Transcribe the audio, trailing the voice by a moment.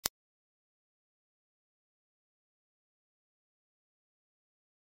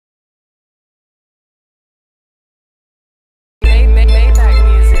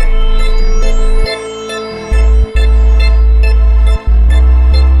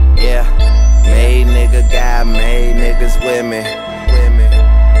got made niggas with me.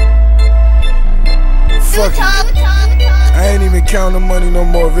 Fuck it. I ain't even counting money no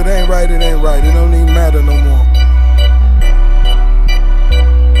more. If it ain't right, it ain't right. It don't even matter no more.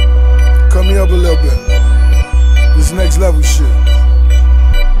 Cut me up a little bit. This next level shit.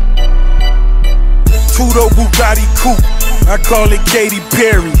 Tudo Bugatti coupe, I call it Katy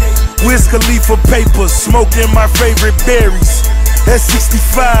Perry. Wiz Khalifa papers, smoking my favorite berries. At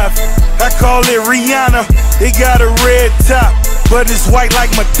 65, I call it Rihanna. It got a red top, but it's white like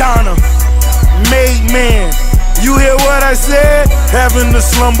Madonna. Made man, you hear what I said? Having a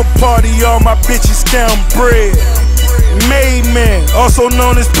slumber party, all my bitches count bread. Made man, also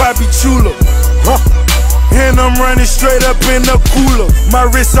known as Papi Chulo. And I'm running straight up in the cooler. My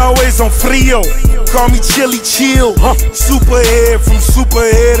wrist always on frio. Call me Chili Chill. Superhead from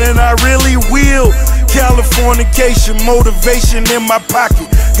Superhead, and I really will. Californication, motivation in my pocket.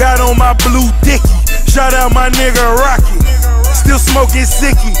 Got on my blue Dickie. Shout out my nigga Rocky. Still smoking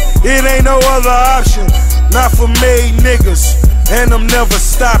sicky. It ain't no other option. Not for made niggas, and I'm never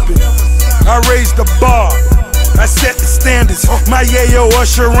stopping. I raised the bar, I set the standards. My yayo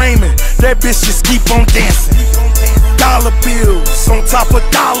Usher Raymond, that bitch just keep on dancing. Dollar bills on top of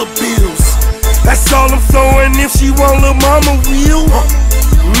dollar bills. That's all I'm throwing if she want lil' mama will.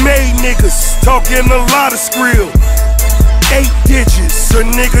 Made niggas talking a lot of skrill. 8 digits, a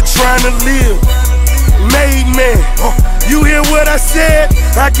nigga trying to live. Made man, you hear what I said?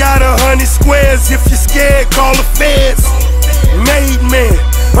 I got 100 squares. If you're scared, call the feds. Made man,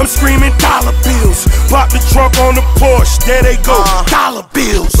 I'm screaming dollar bills. Pop the trunk on the Porsche, there they go, dollar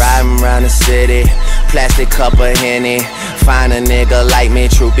bills. Riding around the city, plastic cup of Henny. Find a nigga like me,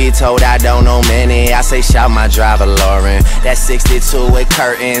 truth be told I don't know many. I say shout my driver Lauren, that's 62 with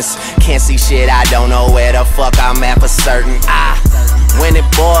curtains. Can't see shit, I don't know where the fuck I'm at for certain. When it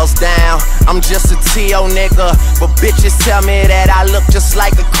boils down, I'm just a T.O. nigga, but bitches tell me that I look just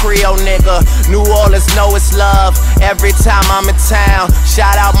like a Creole nigga. New Orleans know it's love every time I'm in town.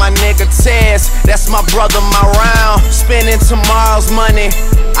 Shout out my nigga Tez, that's my brother, my round. Spending tomorrow's money,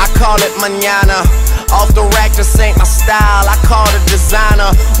 I call it mañana. Off the rack, just ain't my style, I call it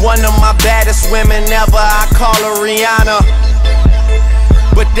designer. One of my baddest women ever, I call her Rihanna.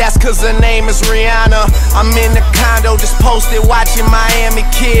 But that's cause her name is Rihanna. I'm in the condo just posted watching Miami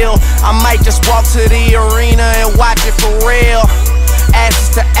kill. I might just walk to the arena and watch it for real. Ashes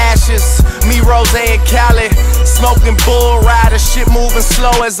to ashes, me, Rose, and Cali. Smoking bull rider, shit moving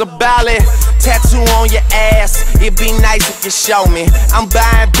slow as a ballad. Tattoo on your ass, it'd be nice if you show me. I'm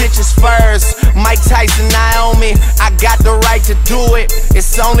buying bitches first, Mike Tyson, Naomi. I got the right to do it,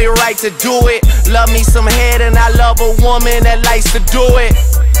 it's only right to do it. Love me some head and I love a woman that likes to do it.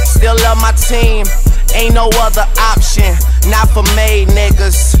 Still love my team, ain't no other option. Not for made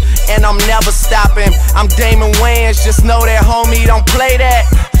niggas, and I'm never stopping. I'm Damon Wayans, just know that homie don't play that.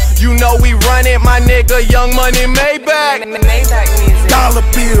 You know we run it, my nigga, Young Money Maybach. Dollar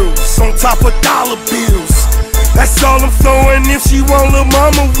bills on top of dollar bills. That's all I'm throwing if she want lil'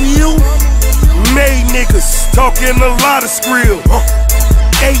 mama will. Made niggas talking a lot of skrill.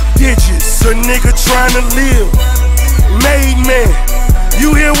 8 digits, a nigga trying to live. Made man,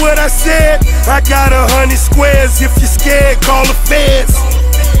 you hear what I said? I got 100 squares. If you're scared, call the feds.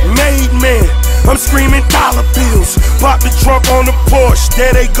 Made man, I'm screaming dollar bills. Pop the trunk on the Porsche,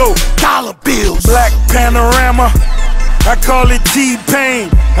 there they go, dollar bills. Black Panorama, I call it T-Pain.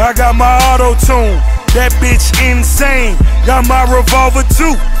 I got my auto-tune, that bitch insane. Got my revolver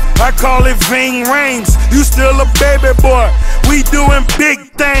too, I call it Ving Rhames. You still a baby boy, we doing big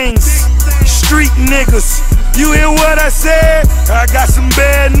things. Street niggas, you hear what I said? I got some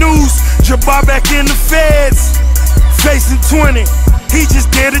bad news, Jabbar back in the feds. Facing 20, he just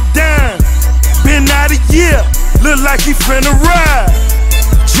did a dime. Been out a year, look like he finna ride.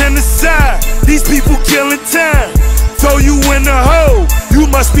 Genocide, these people killing time. Throw you in the hole, you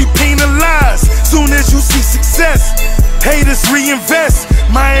must be penalized. Soon as you see success, haters reinvest.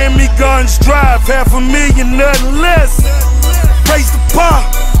 Miami Gardens Drive, $500,000, nothing less. Raise the bar,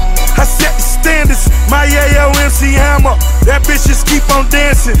 I set the standards. My yayo MC Hammer, that bitch just keep on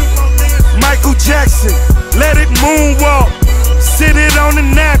dancing. Michael Jackson, let it moonwalk. Sit it on the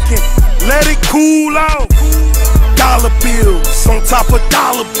napkin, let it cool off. Dollar bills on top of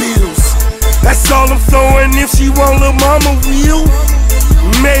dollar bills. That's all I'm throwing if she want lil' mama will.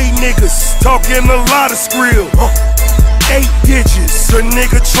 Made niggas talking a lot of skrill. 8 digits, a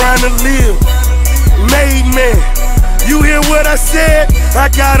nigga trying to live. Made man, you hear what I said? I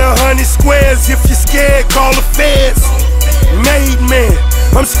got 100 squares. If you're scared, call the feds. Made man,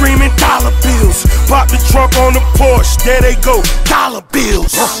 I'm screaming dollar bills. Pop the trunk on the Porsche, there they go, dollar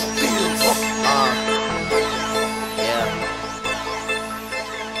bills.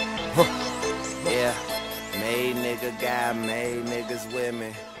 got made niggas with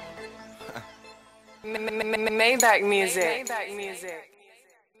me. Maybach music.